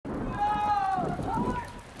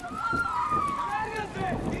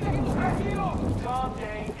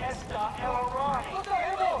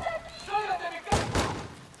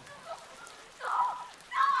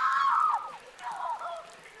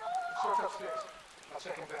I'll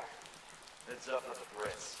check him back. Heads up for the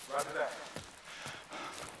Brits. Roger that.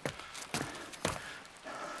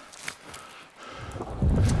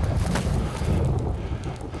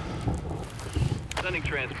 Sending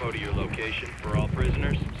transpo to your location for all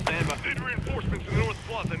prisoners. Stand by. Need reinforcements in the North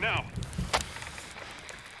Plaza now.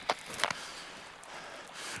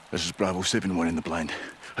 This is Bravo 7-1 in the blind.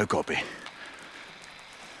 How copy?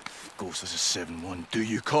 Ghost, this is 7-1. Do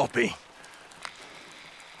you copy?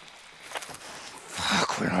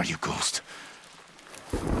 Fuck, where are you, Ghost?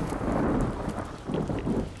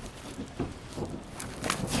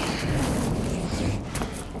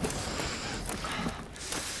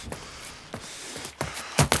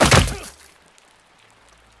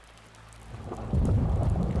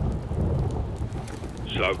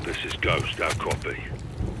 So, this is Ghost, how copy?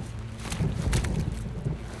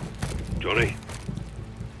 Johnny?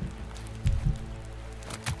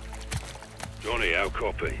 Johnny, how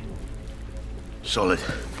copy? Solid.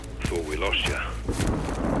 Thought we lost you.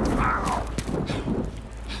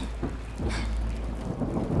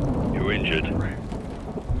 You injured?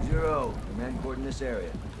 2-0. Command court in this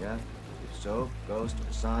area, yeah? If so, Ghost,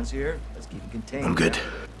 Hassan's here. Let's keep him contained. I'm good.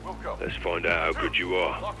 We'll go. Let's find out how good you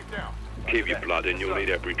are. Lock it down. Keep your blood in, you'll need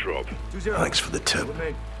every drop. 2-0. Thanks for the tip. With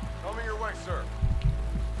me. Coming your way, sir.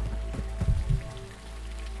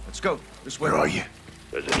 Let's go. This way. Where are you?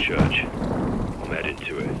 There's a church. I'm heading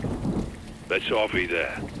to it. Let's RV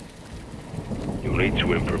there. You'll need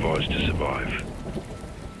to improvise to survive.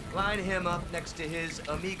 Line him up next to his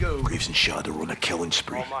amigo. Graves and Shadow are on a killing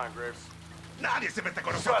spree. All mine, Graves. Nadie se mete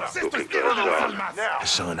con nosotros. Esto Looking es for tierra de las Hassan. almas. Now.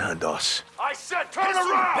 Hassan and us. I said turn ¡Es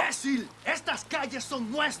un around! imbécil! Estas calles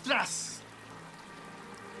son nuestras.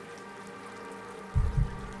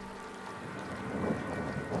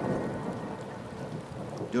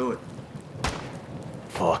 Do it.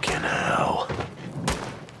 Fucking hell.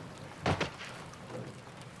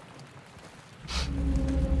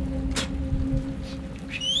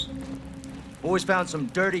 Boys found some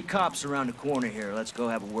dirty cops around the corner here. Let's go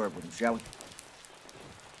have a word with them, shall we?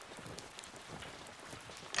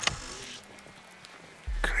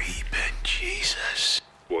 Creeping Jesus.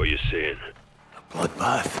 What are you seeing? A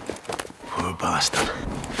bloodbath. Poor bastard.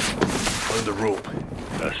 Found the rope.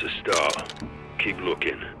 That's a start. Keep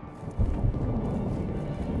looking.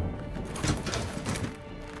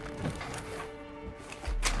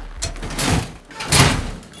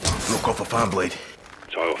 Broke off a fan blade.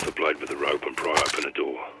 Tie off the blade with the rope and pry open a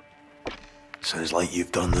door. Sounds like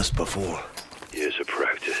you've done this before. Years of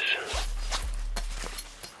practice.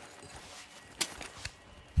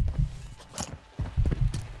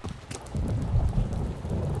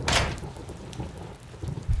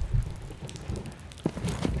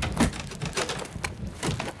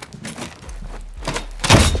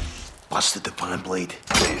 Busted the fan blade.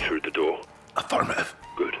 See you through the door. Affirmative.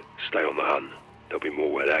 Good. Stay on the hunt. There'll be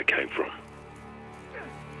more where that came from.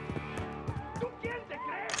 ¿Tú quién te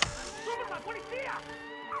crees? ¡Somos la policía!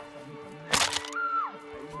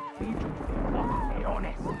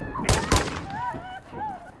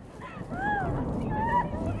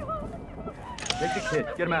 Take the kid.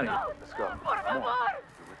 Get him out of here. Let's go. Come on.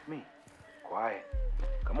 You're with me. Quiet.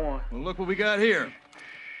 Come on. Well, look what we got here.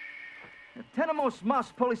 Tenemos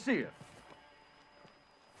más policía.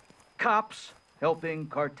 Cops helping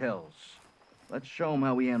cartels. Let's show them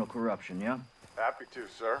how we handle corruption, yeah? Happy to,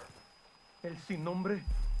 sir. El sin nombre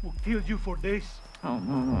will kill you for this. Oh,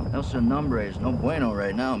 no. El Sin Nombre is no bueno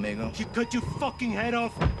right now, amigo. He cut your fucking head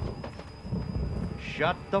off.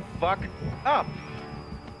 Shut the fuck up.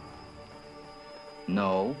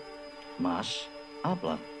 No más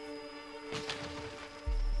habla.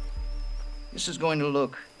 This is going to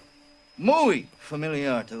look muy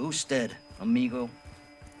familiar to usted, amigo.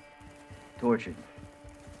 Tortured.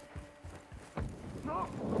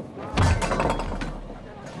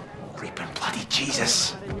 Creeping bloody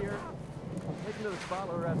Jesus.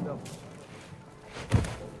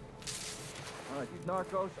 These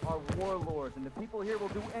narcos are warlords, and the people here will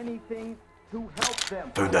do anything to help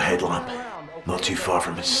them. Found a headlamp. Not too far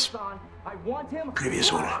from his I want him.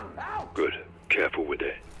 previous owner. Good. Careful with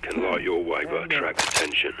it. Can light your way but attract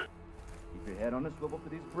attention. Keep your head on a swivel for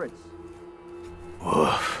these Brits.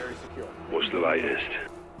 Woof. Very secure. What's the latest?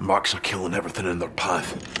 Marks are killing everything in their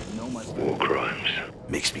path. You know my War crimes.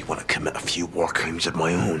 Makes me want to commit a few war crimes of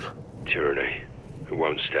my own. Tyranny. It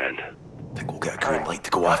won't stand. Think we'll get a green light to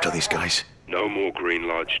go after these guys. No more green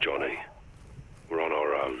lights, Johnny. We're on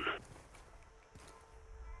our own.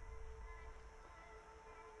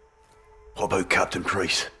 What about Captain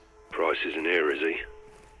Price? Price isn't here, is he?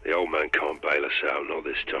 The old man can't bail us out, not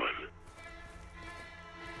this time.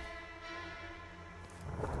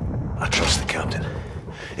 I trust the captain.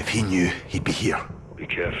 If he knew, he'd be here. Be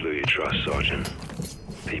careful who you trust, Sergeant.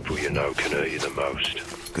 People you know can hurt you the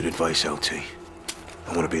most. Good advice, LT.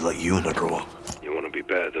 I want to be like you when I grow up. You want to be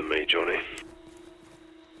better than me, Johnny?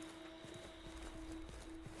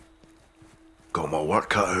 Got my work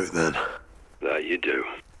cut out then. That you do.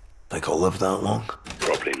 Think I'll live that long?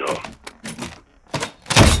 Probably not.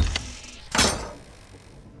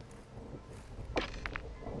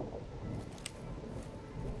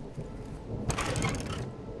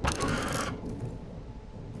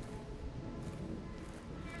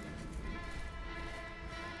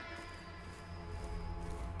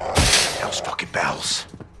 Hell's fucking bells.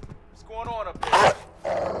 What's going on up there? I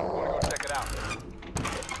wanna go check it out.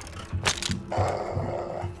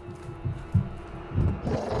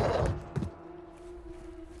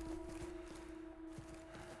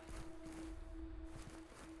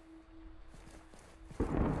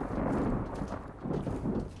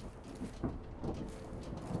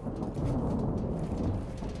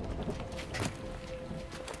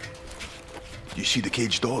 You see the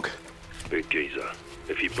caged dog? Big geezer.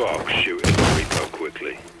 If he barks, shoot him or repo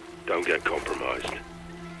quickly. Don't get compromised.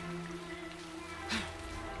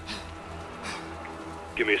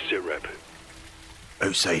 Give me a sit rep.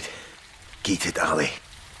 Outside. Gated alley.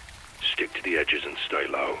 Stick to the edges and stay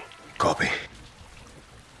low. Copy.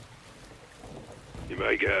 You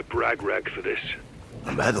may get a brag rag for this.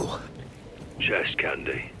 A medal. Chest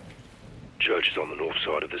candy. Church is on the north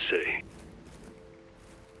side of the city.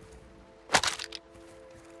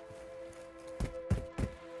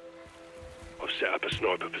 I've set up a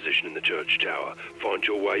sniper position in the church tower. Find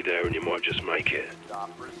your way there and you might just make it.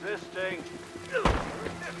 Stop resisting.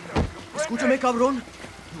 Escúchame, cabrón.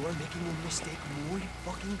 You are making un mistake muy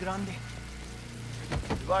fucking grande.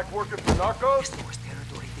 You like working for narcos? Esto es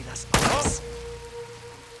territory de las armas.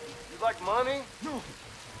 You like money? No.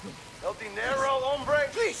 El dinero, hombre?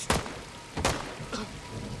 Please.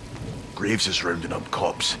 Graves is rounding up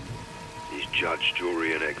cops. He's judge,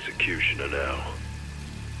 jury, and executioner now.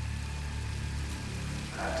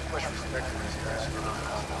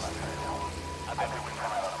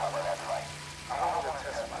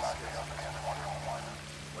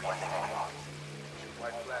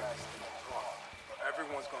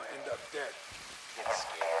 Everyone's gonna end up dead.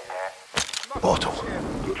 Bottle.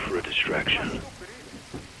 Good for a distraction.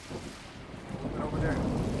 Moving over there.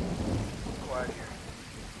 Quiet here.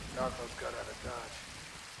 Narcos got out of Dodge.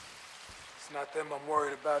 It's not them I'm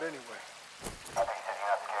worried about anyway.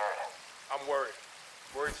 I'm worried.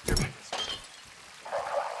 Worried's different.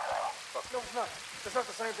 No, it's not. It's not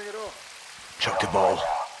the same thing at all. Chuck the ball.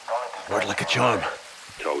 Word like a charm.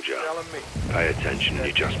 Told ya. Telling me. Pay attention and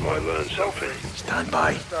you just might learn something. Stand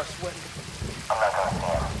by. Start sweating.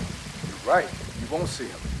 You're right. You won't see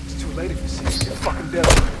him. It's too late if you see him. You're fucking dead.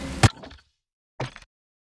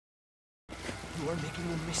 You are making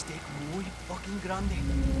un mistake muy fucking grande.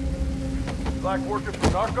 You like working for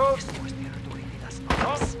narcos? Esto es territory de las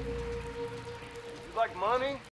armas. You like money?